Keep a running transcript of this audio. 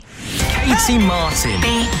Katie Martin.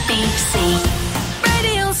 BBC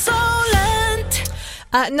Radio Solent.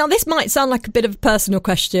 Now, this might sound like a bit of a personal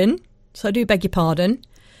question, so I do beg your pardon.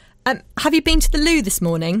 Have you been to the loo this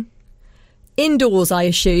morning? Indoors, I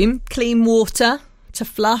assume. Clean water to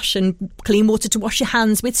flush and clean water to wash your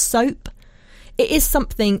hands with, soap. It is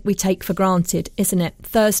something we take for granted, isn't it?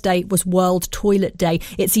 Thursday was World Toilet Day.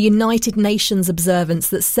 It's a United Nations observance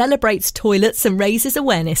that celebrates toilets and raises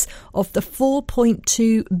awareness of the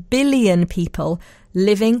 4.2 billion people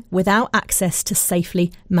living without access to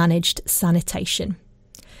safely managed sanitation.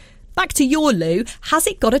 Back to your loo. Has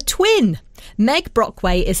it got a twin? Meg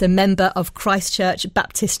Brockway is a member of Christchurch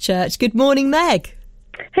Baptist Church. Good morning, Meg.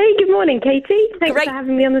 Hey, good morning, Katie. Thanks for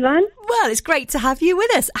having me on the line. Well, it's great to have you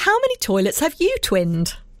with us. How many toilets have you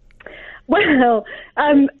twinned? Well,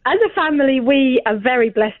 as a family, we are very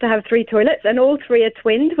blessed to have 3 toilets, and all 3 are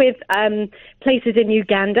twinned with places in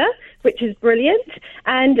Uganda, which is brilliant.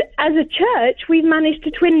 And as a church, we've managed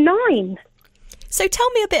to twin 9. So tell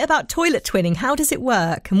me a bit about toilet twinning. How does it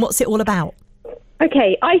work and what's it all about?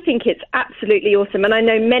 Okay, I think it's absolutely awesome, and I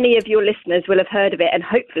know many of your listeners will have heard of it and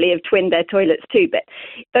hopefully have twinned their toilets too, but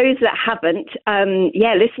those that haven't,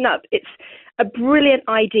 listen up. It's a brilliant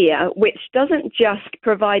idea which doesn't just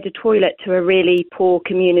provide a toilet to a really poor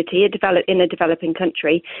community in a developing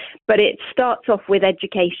country, but it starts off with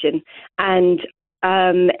education and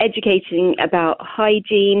educating about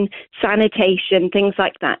hygiene, sanitation, things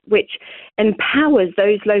like that, which empowers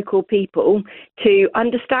those local people to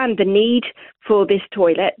understand the need for this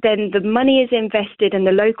toilet. Then the money is invested and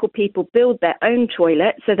the local people build their own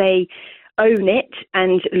toilet, so they own it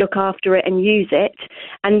and look after it and use it.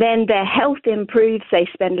 And then their health improves. They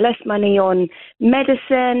spend less money on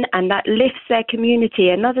medicine, and that lifts their community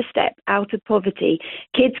another step out of poverty.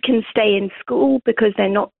 Kids can stay in school because they're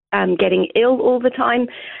not getting ill all the time,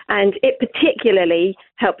 and it particularly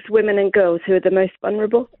helps women and girls who are the most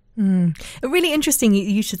vulnerable. Really interesting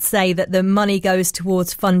you should say that the money goes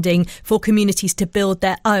towards funding for communities to build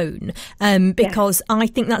their own, because I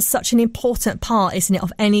think that's such an important part, isn't it,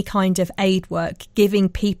 of any kind of aid work, giving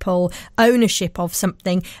people ownership of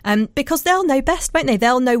something, because they'll know best, won't they?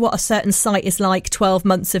 They'll know what a certain site is like 12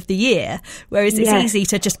 months of the year, whereas it's easy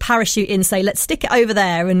to just parachute in and say, let's stick it over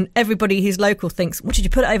there, and everybody who's local thinks, what did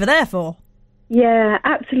you put it over there for? Yeah,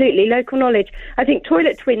 absolutely. Local knowledge. I think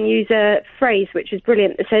Toilet Twin use a phrase which is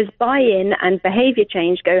brilliant that says buy-in and behaviour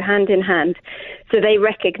change go hand in hand. So they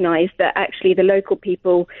recognise that actually the local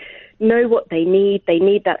people know what they need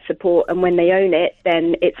that support, and when they own it,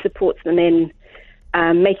 then it supports them in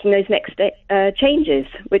making those next changes,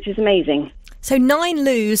 which is amazing. So 9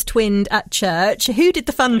 loos twinned at church. Who did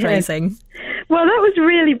the fundraising? Well, that was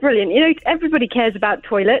really brilliant. You know, everybody cares about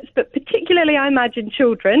toilets, but particularly I imagine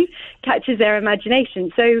children catches their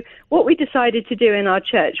imagination. So what we decided to do in our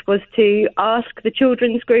church was to ask the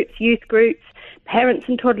children's groups, youth groups, parents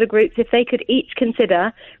and toddler groups if they could each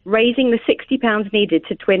consider raising the £60 needed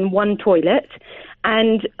to twin 1 toilet.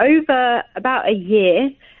 And over about a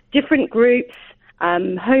year, different groups,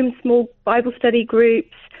 home small Bible study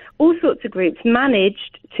groups, all sorts of groups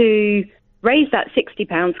managed to raise that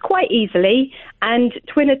 £60 quite easily and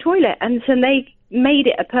twin a toilet. And so they made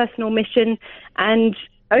it a personal mission. And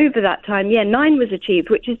over that time, 9 was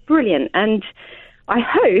achieved, which is brilliant. And I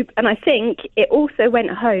hope, and I think it also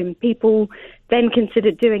went home. People then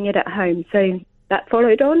considered doing it at home. So that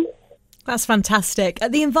followed on. That's fantastic.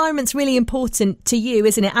 The environment's really important to you,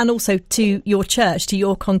 isn't it? And also to your church, to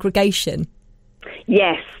your congregation.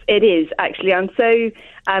 Yes, it is, actually. I'm so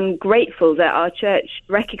grateful that our church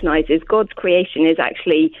recognises God's creation is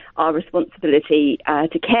actually our responsibility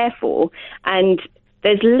to care for. And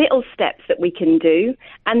there's little steps that we can do,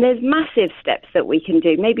 and there's massive steps that we can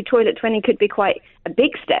do. Maybe toilet twinning could be quite a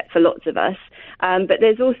big step for lots of us, but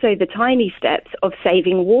there's also the tiny steps of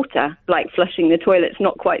saving water, like flushing the toilets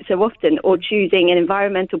not quite so often, or choosing an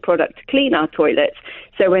environmental product to clean our toilets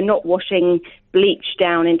so we're not washing bleach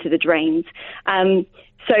down into the drains.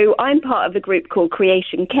 So I'm part of a group called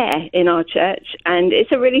Creation Care in our church, and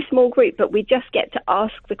it's a really small group, but we just get to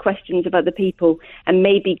ask the questions of other people and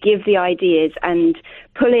maybe give the ideas and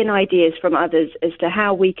pull in ideas from others as to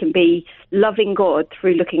how we can be loving God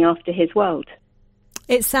through looking after his world.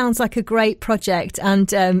 It sounds like a great project and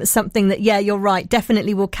something that, you're right,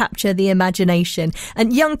 definitely will capture the imagination.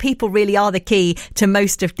 And young people really are the key to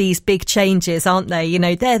most of these big changes, aren't they? You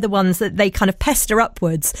know, they're the ones that they kind of pester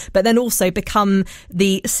upwards, but then also become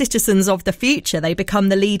the citizens of the future. They become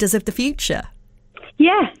the leaders of the future.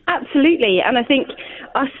 Yeah, absolutely. And I think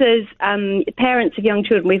us as parents of young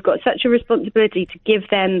children, we've got such a responsibility to give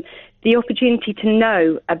them the opportunity to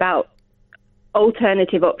know about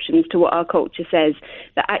alternative options to what our culture says,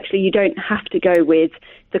 that actually you don't have to go with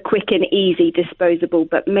the quick and easy disposable,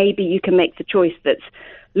 but maybe you can make the choice that's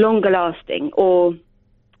longer lasting, or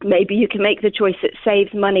maybe you can make the choice that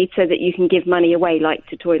saves money so that you can give money away, like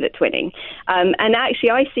to toilet twinning. And actually,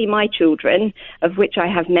 I see my children, of which I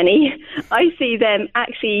have many, I see them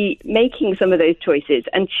actually making some of those choices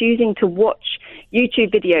and choosing to watch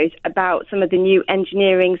YouTube videos about some of the new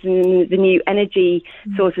engineerings and the new energy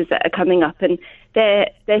sources that are coming up. And they're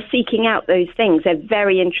seeking out those things. They're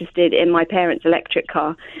very interested in my parents' electric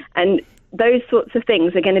car. And those sorts of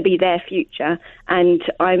things are going to be their future, and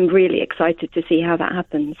I'm really excited to see how that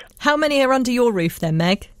happens. How many are under your roof then,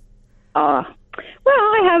 Meg? Well,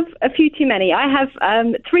 I have a few too many. I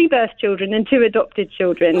have 3 birth children and 2 adopted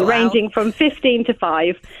children, wow, ranging from 15 to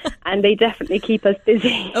 5, and they definitely keep us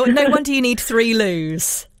busy. Oh, no wonder you need 3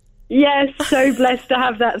 loos. Yes, so blessed to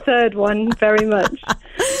have that third one, very much.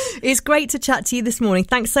 It's great to chat to you this morning.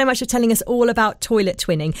 Thanks so much for telling us all about toilet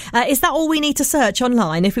twinning. Is that all we need to search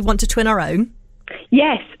online if we want to twin our own?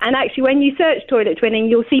 Yes, and actually when you search toilet twinning,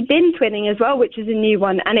 you'll see bin twinning as well, which is a new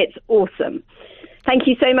one, and it's awesome. Thank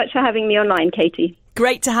you so much for having me online, Katie.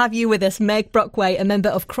 Great to have you with us, Meg Brockway, a member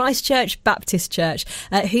of Christchurch Baptist Church,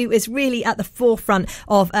 who is really at the forefront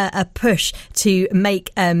of a push to make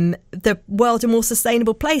the world a more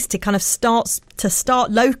sustainable place, to kind of start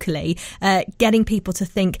locally, getting people to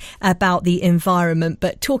think about the environment.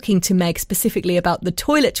 But talking to Meg specifically about the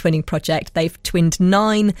toilet twinning project, they've twinned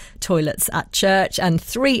 9 toilets at church and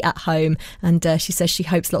 3 at home. And she says she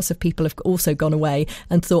hopes lots of people have also gone away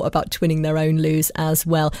and thought about twinning their own loos as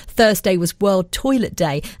well. Thursday was World Toilet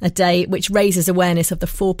Day, a day which raises awareness of the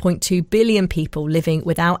 4.2 billion people living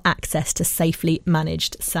without access to safely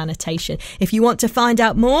managed sanitation. If you want to find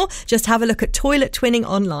out more, just have a look at toilet twinning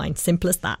online. Simple as that.